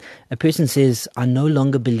A person says, I no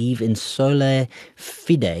longer believe in sola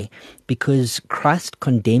fide because Christ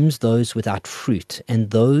condemns those without fruit and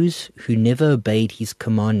those who never obeyed his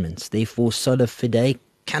commandments. Therefore, sola fide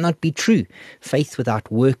cannot be true. Faith without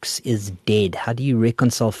works is dead. How do you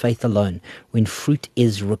reconcile faith alone when fruit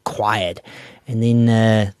is required? And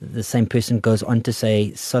then the same person goes on to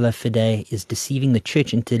say, sola fide is deceiving the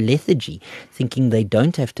church into lethargy, thinking they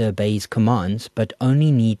don't have to obey his commands, but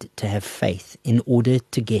only need to have faith in order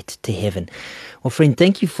to get to heaven. Well, friend,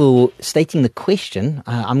 thank you for stating the question.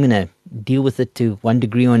 I'm going to deal with it to one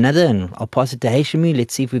degree or another, and I'll pass it to Heshamu.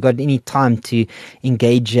 Let's see if we've got any time to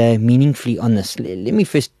engage meaningfully on this. Let me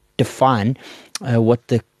first define what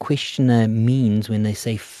the questioner means when they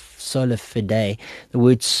say sola fide. The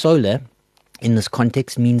word sola in this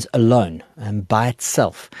context means alone, by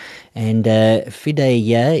itself. And fide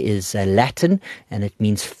here is Latin, and it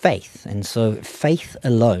means faith. And so faith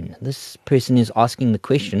alone. This person is asking the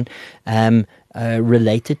question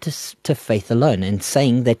related to faith alone, and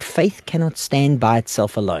saying that faith cannot stand by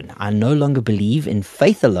itself alone. I no longer believe in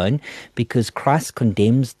faith alone because Christ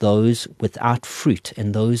condemns those without fruit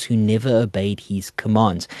and those who never obeyed his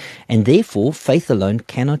commands. And therefore, faith alone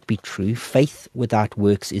cannot be true. Faith without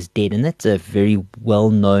works is dead. And that's a very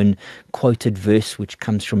well-known quoted verse which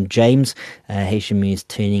comes from James. Heshamu is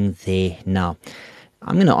turning there now.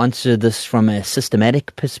 I'm going to answer this from a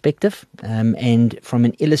systematic perspective and from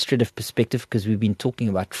an illustrative perspective, because we've been talking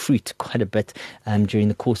about fruit quite a bit during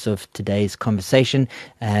the course of today's conversation,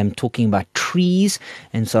 talking about trees,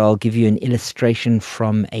 and so I'll give you an illustration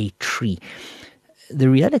from a tree. The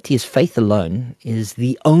reality is faith alone is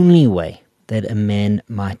the only way that a man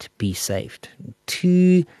might be saved.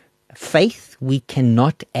 To faith, we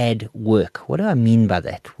cannot add work. What do I mean by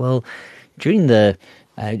that? Well, during the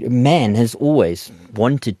man has always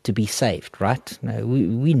wanted to be saved, right?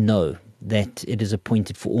 We know that it is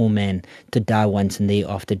appointed for all man to die once and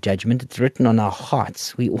thereafter judgment. It's written on our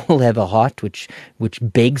hearts. We all have a heart which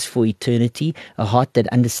begs for eternity, a heart that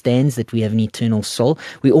understands that we have an eternal soul.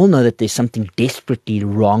 We all know that there's something desperately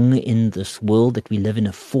wrong in this world, that we live in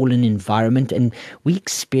a fallen environment, and we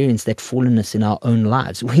experience that fallenness in our own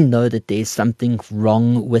lives. We know that there's something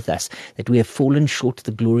wrong with us, that we have fallen short of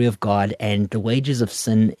the glory of God, and the wages of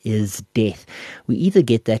sin is death. We either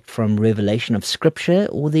get that from revelation of Scripture,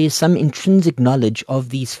 or there's some intrinsic knowledge of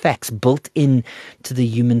these facts built in to the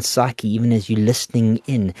human psyche. Even as you're listening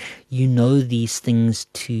in, you know these things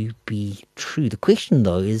to be true. The question,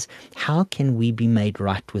 though, is how can we be made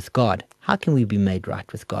right with God? How can we be made right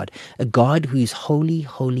with God? A God who is holy,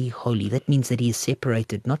 holy, holy. That means that he is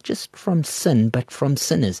separated not just from sin, but from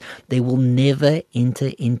sinners. They will never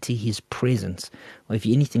enter into his presence. Well, if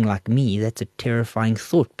you're anything like me, that's a terrifying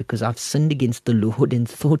thought, because I've sinned against the Lord in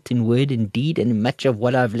thought, in word, in deed, and much of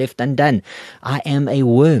what I've left undone. I am a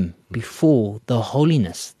worm before the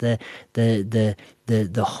holiness, the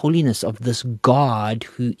holiness of this God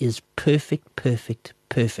who is perfect, perfect,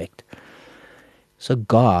 perfect. So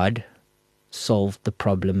God solved the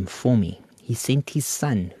problem for me. He sent his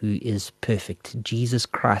Son, who is perfect, Jesus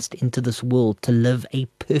Christ, into this world to live a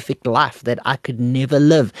perfect life that I could never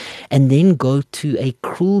live, and then go to a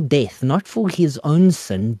cruel death, not for his own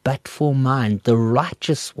sin, but for mine, the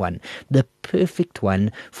righteous one, the perfect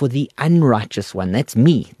one, for the unrighteous one. That's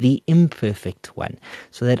me, the imperfect one.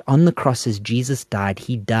 So that on the cross, as Jesus died,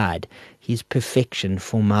 he died his perfection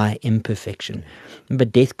for my imperfection.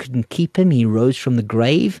 But death couldn't keep him. He rose from the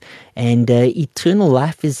grave, and eternal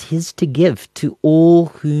life is his to give to all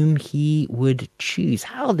whom he would choose.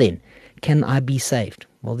 How then can I be saved?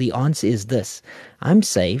 Well, the answer is this. I'm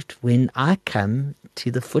saved when I come to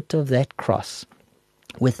the foot of that cross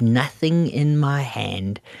with nothing in my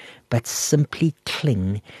hand but simply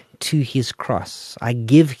cling to his cross. I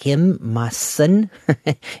give him my sin.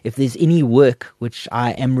 If there's any work which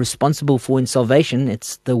I am responsible for in salvation,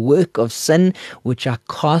 it's the work of sin which I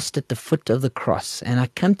cast at the foot of the cross. And I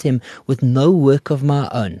come to him with no work of my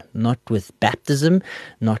own, not with baptism,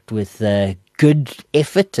 not with good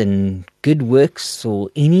effort and good works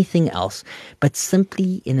or anything else, but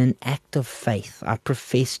simply in an act of faith. I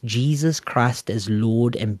profess Jesus Christ as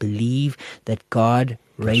Lord and believe that God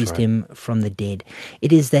raised him from the dead.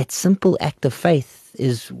 It is that simple act of faith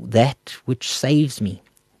is that which saves me.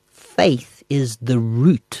 Faith is the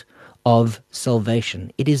root of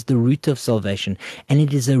salvation. It is the root of salvation, and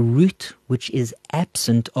it is a root which is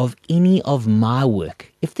absent of any of my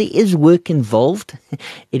work. If there is work involved,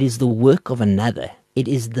 it is the work of another. It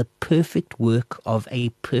is the perfect work of a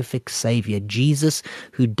perfect Savior, Jesus,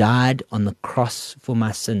 who died on the cross for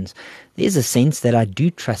my sins. There's a sense that I do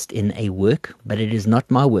trust in a work, but it is not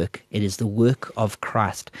my work. It is the work of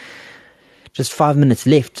Christ. Just 5 minutes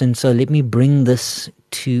left, and so let me bring this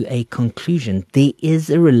to a conclusion. There is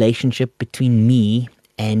a relationship between me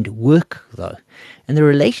and work, though. And the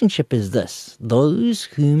relationship is this: those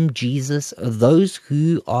who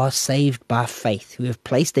are saved by faith, who have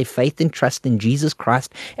placed their faith and trust in Jesus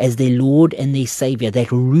Christ as their Lord and their Savior,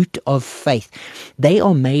 that root of faith, they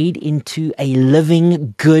are made into a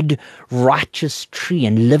living, good, righteous tree.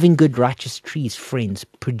 And living, good, righteous trees, friends,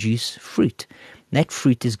 produce fruit. That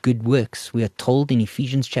fruit is good works. We are told in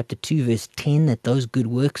Ephesians chapter 2, verse 10, that those good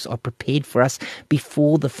works are prepared for us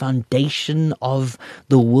before the foundation of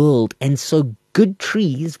the world. And so good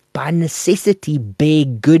trees, by necessity, bear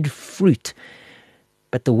good fruit.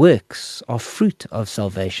 But the works are fruit of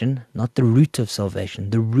salvation, not the root of salvation.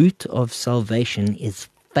 The root of salvation is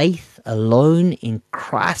faith alone, in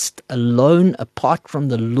Christ alone, apart from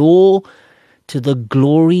the law, to the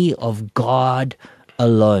glory of God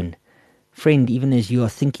alone. Friend, even as you are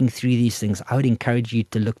thinking through these things, I would encourage you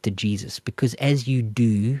to look to Jesus, because as you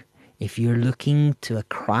do, if you're looking to a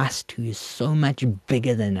Christ who is so much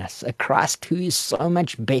bigger than us, a Christ who is so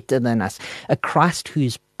much better than us, a Christ who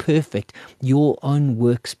is perfect, your own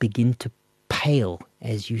works begin to pale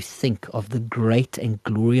as you think of the great and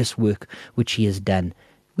glorious work which he has done.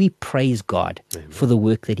 We praise God for the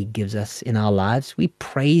work that he gives us in our lives. We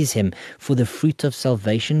praise him for the fruit of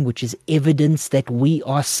salvation, which is evidence that we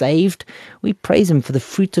are saved. We praise him for the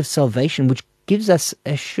fruit of salvation, which gives us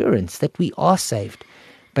assurance that we are saved.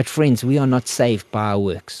 But friends, we are not saved by our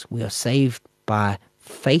works. We are saved by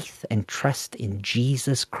faith and trust in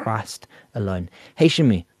Jesus Christ alone. Hey,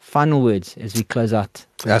 Shimi, final words as we close out.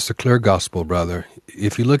 That's the clear gospel, brother.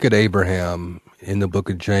 If you look at Abraham in the book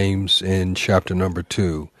of James in chapter number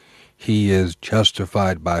 2, he is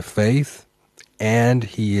justified by faith and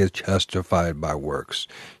he is justified by works.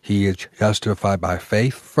 He is justified by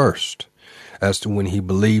faith first, as to when he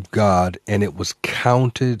believed God and it was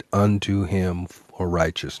counted unto him for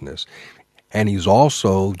righteousness. And he's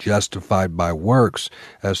also justified by works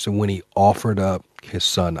as to when he offered up his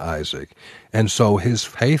son Isaac. And so his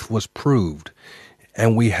faith was proved.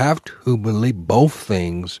 And we have to believe both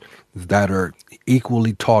things that are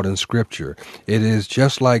equally taught in Scripture. It is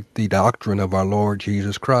just like the doctrine of our Lord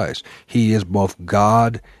Jesus Christ. He is both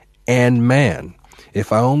God and man.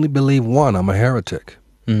 If I only believe one, I'm a heretic.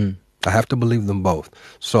 I have to believe them both.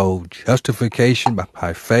 So justification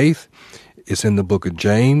by faith is in the book of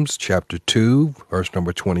James, chapter 2, verse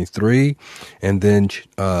number 23. And then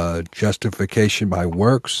justification by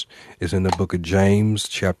works is in the book of James,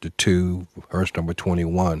 chapter 2, verse number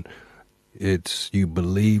 21. It's you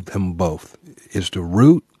believe them both. It's the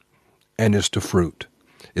root and it's the fruit.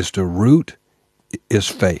 It's the root is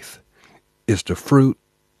faith. It's the fruit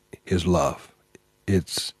is love.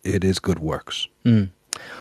 It is good works.